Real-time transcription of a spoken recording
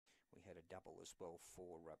double as well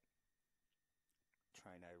for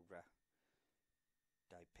trainer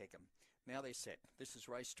Dave Peckham. Now they're set. This is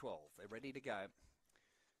race 12. They're ready to go.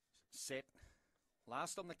 Set.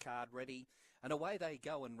 Last on the card, ready, and away they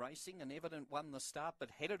go in racing, and Evident won the start,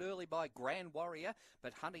 but headed early by Grand Warrior,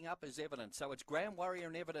 but hunting up is Evident. So it's Grand Warrior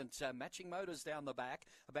and Evident, matching motors down the back.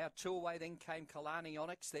 About two away then came Kalani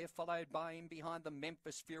Onyx. They're followed by him behind them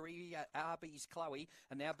Memphis Fury, Arby's Chloe,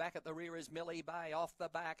 and now back at the rear is Millie Bay off the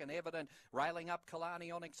back, and Evident railing up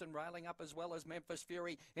Kalani Onyx and railing up as well as Memphis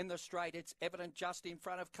Fury in the straight. It's Evident just in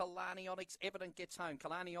front of Kalani Onyx. Evident gets home.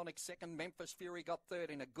 Kalani Onyx second. Memphis Fury got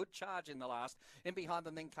third in a good charge in the last. In behind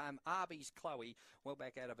them then came Arby's Chloe. Well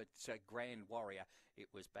back out of it, Grand Warrior. It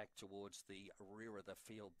was back towards the rear of the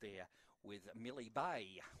field there with Millie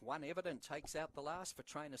Bay. One Evident takes out the last for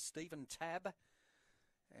trainer Stephen Tabb.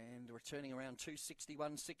 And returning around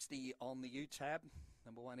 261.60 on the U-Tab.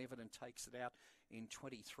 Number one Evident takes it out in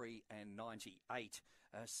 23 and 98.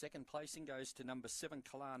 Second placing goes to number 7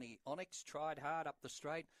 Kalani Onyx. Tried hard up the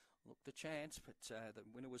straight. Looked the chance, but the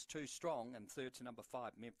winner was too strong. And third to number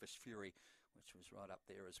 5 Memphis Fury, which was right up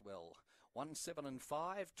there as well. 1, 7 and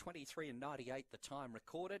 5, 23 and 98 the time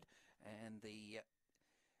recorded, and the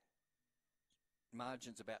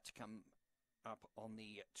margin's about to come up on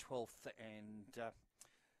the 12th and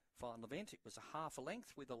final event. It was a half a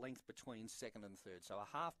length with a length between second and third, so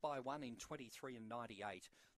a half by 1 in 23 and 98